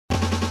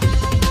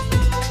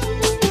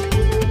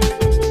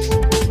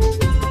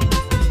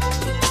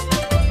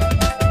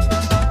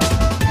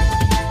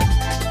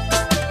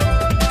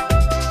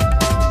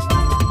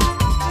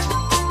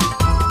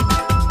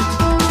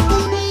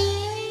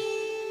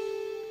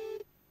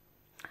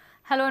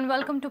Hello and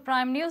welcome to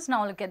Prime News.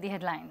 Now look at the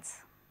headlines.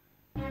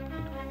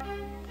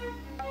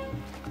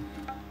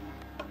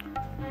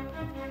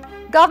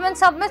 Government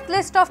submits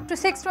list of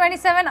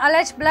 627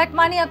 alleged black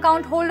money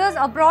account holders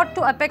abroad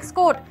to Apex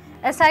Court.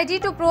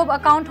 SIT to probe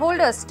account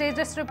holders.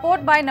 Status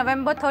report by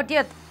November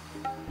 30th.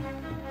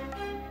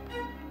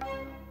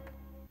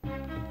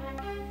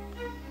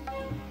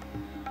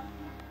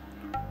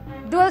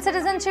 Dual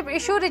citizenship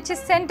issue reaches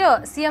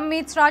centre. CM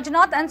meets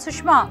Rajnath and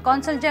Sushma.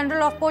 Consul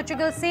General of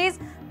Portugal says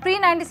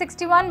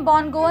pre-1961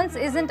 born Goans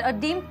isn't a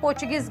deemed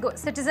Portuguese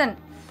citizen.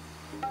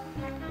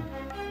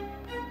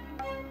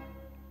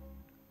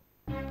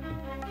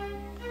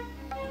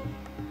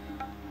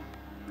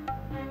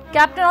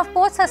 Captain of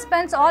Port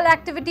suspends all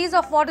activities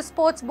of water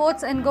sports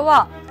boats in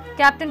Goa.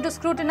 Captain to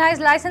scrutinize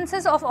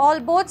licenses of all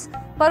boats.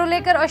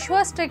 Parulekar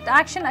assures strict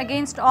action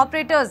against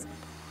operators.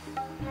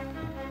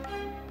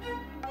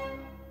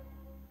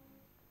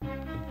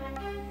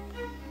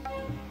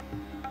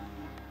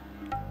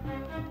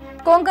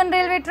 Konkan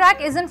railway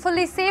track isn't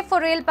fully safe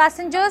for rail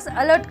passengers.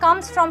 Alert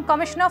comes from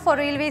Commissioner for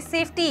Railway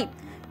Safety.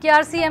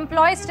 KRC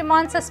employees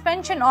demand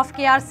suspension of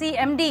KRC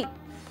MD.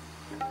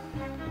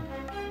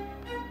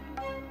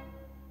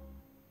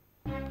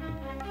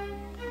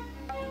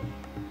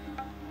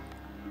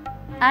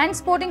 And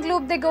Sporting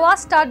Club de Goa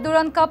start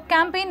Durand Cup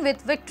campaign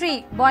with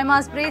victory.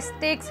 Boima's brace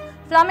takes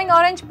Flaming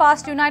Orange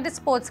past United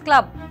Sports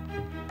Club.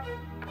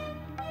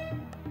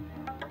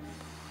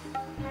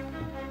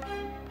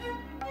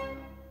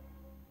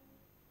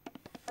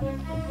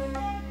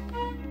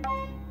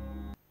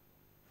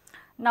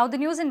 Now the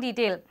news in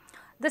detail.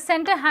 The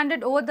centre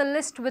handed over the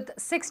list with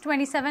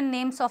 627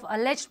 names of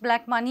alleged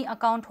black money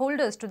account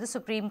holders to the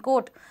Supreme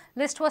Court.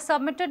 List was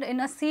submitted in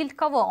a sealed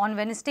cover on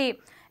Wednesday.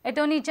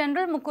 Attorney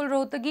General Mukul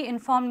Rohtagi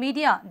informed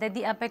media that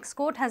the Apex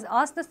Court has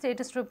asked the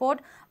status report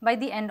by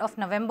the end of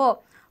November.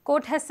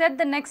 Court has set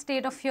the next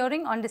date of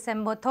hearing on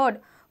December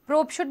 3rd.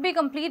 Probe should be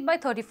complete by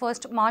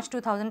 31st March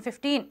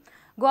 2015.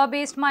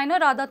 Goa-based miner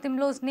Radha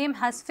Timlo's name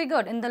has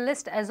figured in the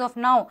list as of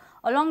now,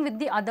 along with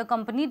the other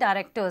company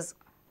directors.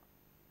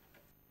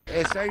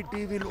 SIT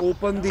will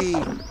open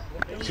the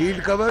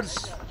sealed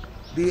covers.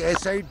 The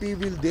SIT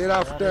will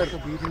thereafter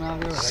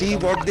see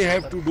what they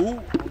have to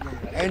do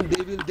and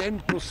they will then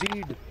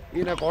proceed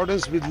in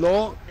accordance with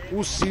law.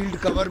 उस sealed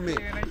cover में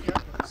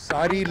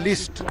सारी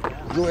list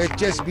जो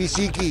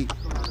HSBC की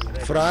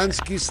France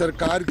की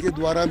सरकार के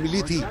द्वारा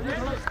मिली थी,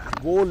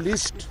 वो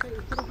लिस्ट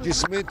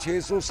जिसमें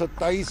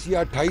 627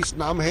 या 28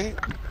 नाम हैं,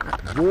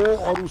 वो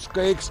और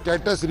उसका एक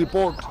स्टेटस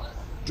रिपोर्ट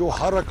जो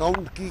हर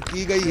अकाउंट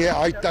की गई है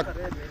आज तक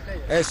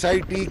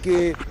SIT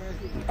के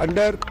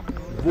अंडर,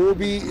 वो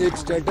भी एक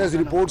स्टेटस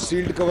रिपोर्ट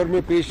सील्ड कवर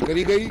में पेश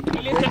करी गई.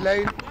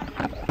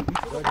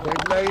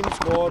 Deadlines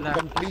for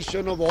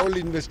completion of all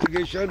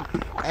investigation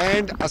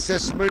and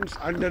assessments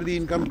under the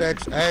Income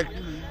Tax Act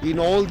in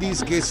all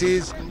these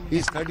cases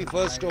is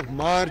 31st of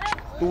March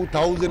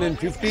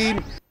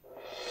 2015.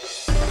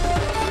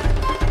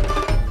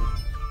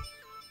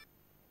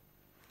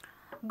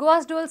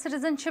 Goa's dual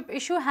citizenship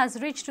issue has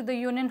reached to the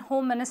Union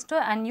Home Minister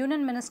and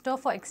Union Minister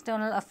for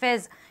External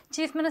Affairs.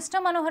 Chief Minister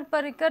Manohar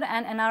Parrikar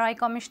and NRI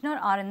Commissioner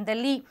are in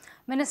Delhi.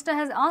 Minister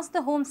has asked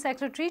the Home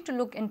Secretary to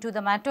look into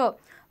the matter.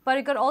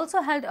 Parrikar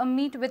also held a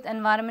meet with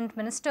Environment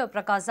Minister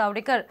Prakash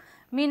Zavadekar.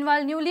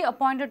 Meanwhile, newly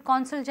appointed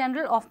Consul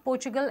General of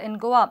Portugal in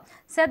Goa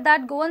said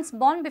that Goans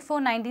born before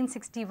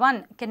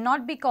 1961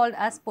 cannot be called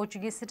as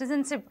Portuguese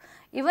citizenship,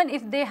 even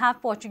if they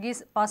have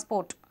Portuguese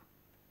passport.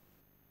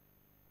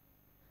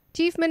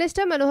 Chief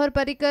Minister Manohar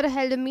Parrikar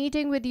held a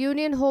meeting with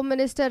Union Home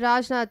Minister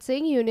Rajnath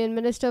Singh, Union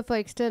Minister for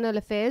External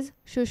Affairs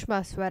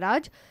Sushma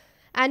Swaraj,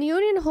 and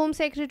Union Home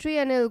Secretary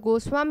Anil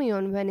Goswami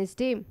on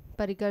Wednesday.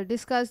 Parrikar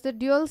discussed the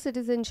dual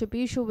citizenship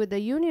issue with the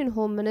Union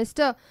Home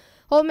Minister.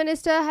 Home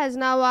Minister has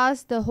now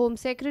asked the Home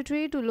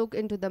Secretary to look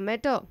into the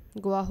matter.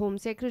 Goa Home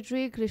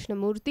Secretary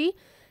Krishnamurthy,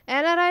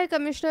 NRI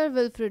Commissioner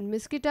Wilfred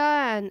Miskita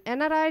and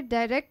NRI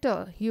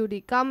Director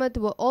UD Kamath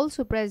were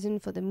also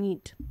present for the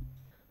meet.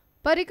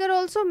 Parrikar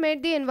also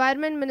met the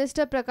Environment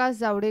Minister Prakash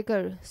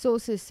Zavadekar.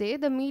 Sources say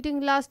the meeting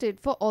lasted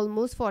for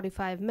almost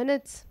 45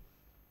 minutes.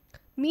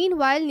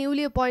 Meanwhile,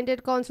 newly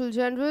appointed Consul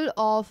General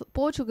of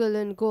Portugal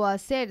in Goa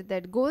said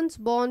that Goans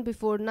born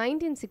before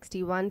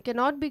 1961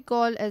 cannot be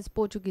called as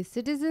Portuguese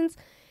citizens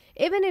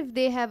even if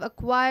they have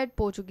acquired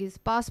Portuguese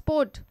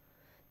passport.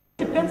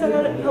 Depends on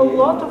a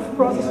lot of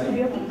process to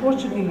get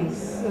Portuguese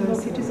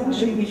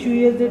citizenship. The issue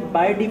is that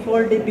by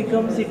default they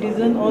become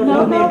citizen or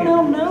No,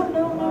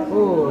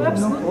 Oh,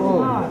 absolutely no.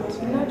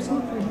 not. No,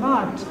 absolutely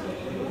not.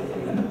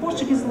 The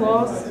Portuguese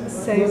laws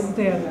says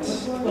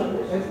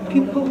that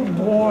people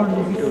born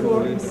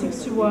before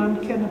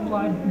 61 can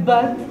apply,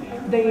 but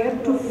they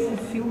have to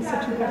fulfill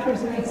certain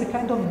criteria. It's a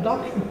kind of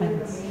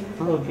document.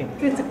 Okay.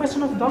 It's a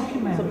question of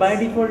documents. So by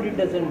default it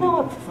doesn't. No,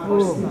 of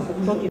course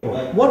not. Okay.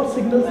 What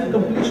signals the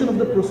completion of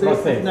the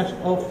process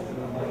of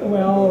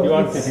Well, You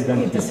are it's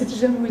citizenship. a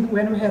citizen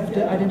when we have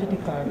the identity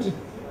card.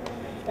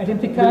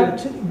 Identity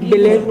card,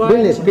 Billet.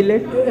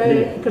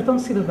 cartão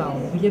de cidadão,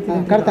 bilhete de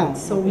identidade. cartão.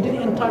 So it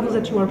entitles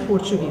that you are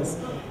Portuguese.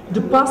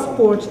 The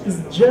passport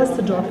is just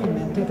a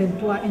document that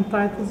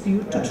entitles you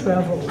to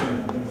travel.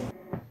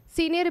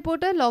 Senior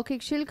reporter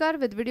Laukik Shilkar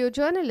with video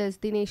journalist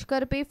Dinesh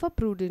Karpe for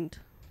Prudent.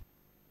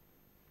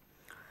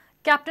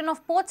 Captain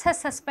of Ports has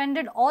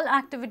suspended all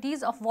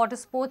activities of water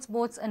sports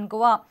boats in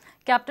Goa.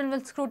 Captain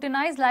will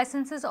scrutinize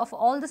licenses of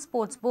all the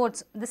sports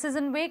boats. This is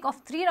in wake of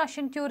 3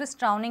 Russian tourist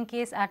drowning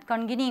case at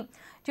Kangini.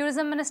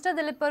 Tourism Minister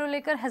Dilip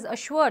Parulekar has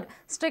assured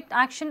strict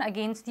action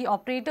against the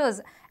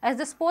operators as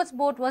the sports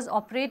boat was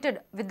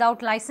operated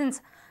without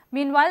license.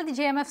 Meanwhile, the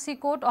JMFC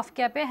Court of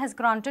Kepe has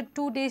granted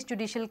 2 days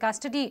judicial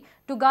custody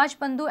to Gaj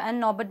Bandhu and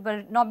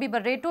Nobby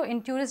Barreto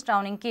in tourist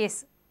drowning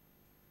case.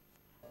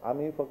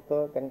 आमी फक्त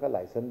तांकां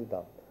licence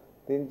दिता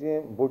तेंचे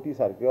बोटी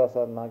सारक्यो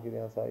आसा ना कितें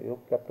आसा ह्यो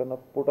कॅप्टन ऑफ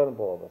पोर्टान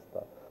पळोवप आसता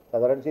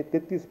सादारणशे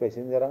 33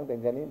 पॅसेंजरांक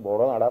तेंच्यांनी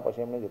भोंवडोन हाडप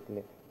अशें म्हणून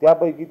घेतलें त्या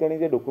पैकी तेणी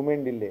जे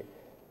डॉक्युमेंट दिल्ले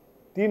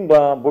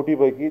 3 बोटी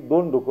पैकी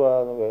 2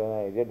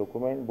 हेजे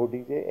डॉक्युमेंट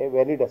बोटीचे हे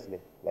वॅलीड आसले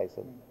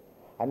लायसन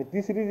आनी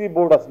तिसरी जी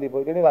बोट आसली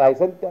पळय तेणी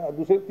लायसन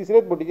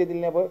तिसरेच बोटीचे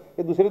दिल्लें पळय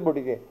ते दुसरेच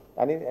बोटीचे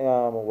आनी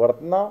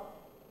व्हरतना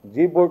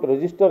जी बोट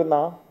रजिस्टर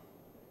ना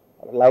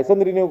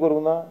लायसन रिन्यू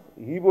करूंक ना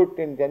ही बोट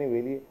तेंच्यांनी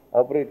व्हेली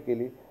ऑपरेट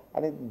केली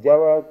आनी ज्या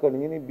वेळार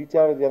कणगिनी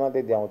बिचार जेन्ना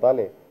ते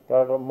देंवताले त्या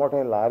वेळार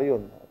मोठे ल्हार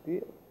येवन ती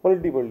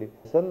पलटी पडली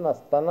लायसन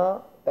नासतना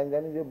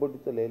तांच्यांनी ज्यो बोटी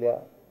चलयल्या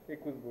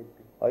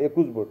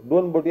एकूच बोट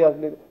 2 बोटी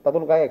आसली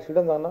तातूंत कांय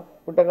एक्सिडंट जावना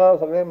पूण ताका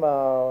सगळे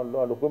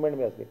डॉक्युमेंट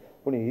बी आसले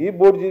पूण ही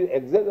बोट जी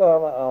एक्झॅक्ट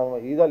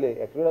ही जाली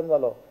एक्सिडंट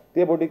जालो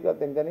ते बोटीक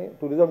तेंच्यांनी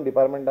टुरिजम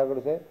डिपार्टमेंटा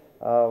कडचे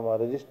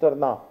रजिस्टर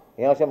ना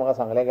हें अशें म्हाका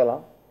सांगलें गेलां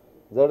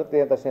जर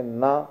ते तशें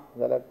ना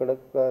जाल्यार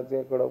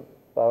कडक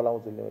पावलां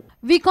उचल्लीं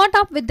वयतलीं. We caught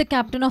up with the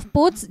captain of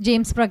ports,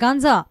 James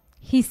Braganza.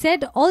 He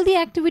said all the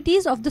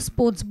activities of the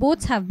sports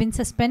boats have been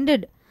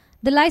suspended.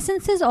 The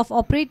licenses of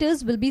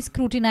operators will be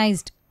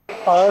scrutinized.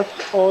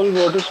 Ask all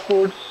water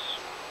sports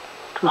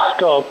to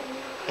stop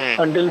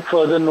until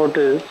further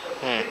notice.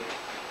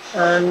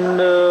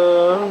 And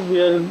we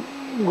are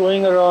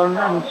going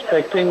around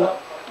inspecting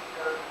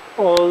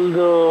all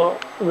the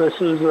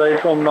vessels right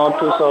from north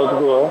to south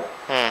Goa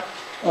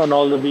on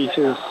all the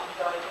beaches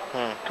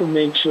to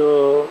make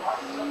sure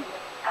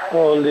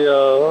all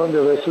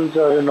the vessels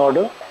are in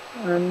order.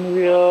 And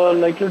we are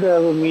likely to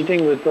have a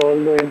meeting with all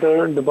the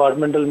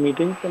interdepartmental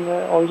meetings, and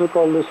I also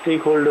call the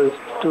stakeholders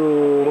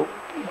to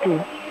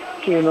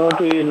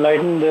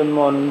enlighten them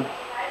on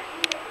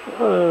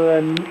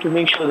and to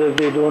make sure that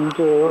they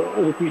don't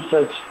repeat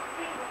such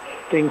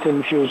things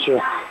in future.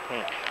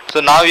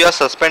 So now you have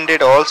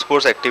suspended all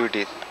sports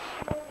activities.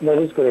 That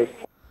is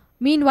correct.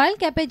 Meanwhile,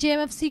 Kepe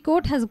JMFC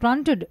Court has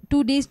granted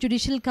 2 days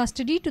judicial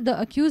custody to the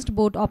accused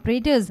boat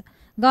operators,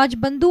 Gaj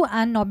Bandhu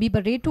and Nobby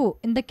Barreto,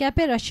 in the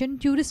Kepe Russian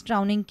tourist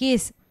drowning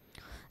case.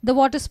 The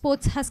water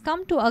sports has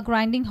come to a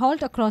grinding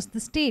halt across the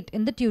state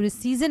in the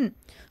tourist season,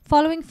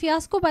 following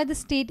fiasco by the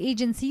state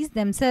agencies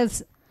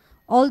themselves.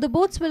 All the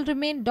boats will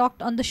remain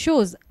docked on the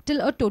shores till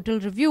a total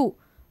review.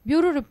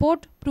 Bureau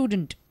Report,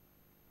 Prudent.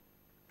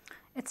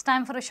 It's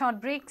time for a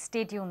short break.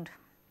 Stay tuned.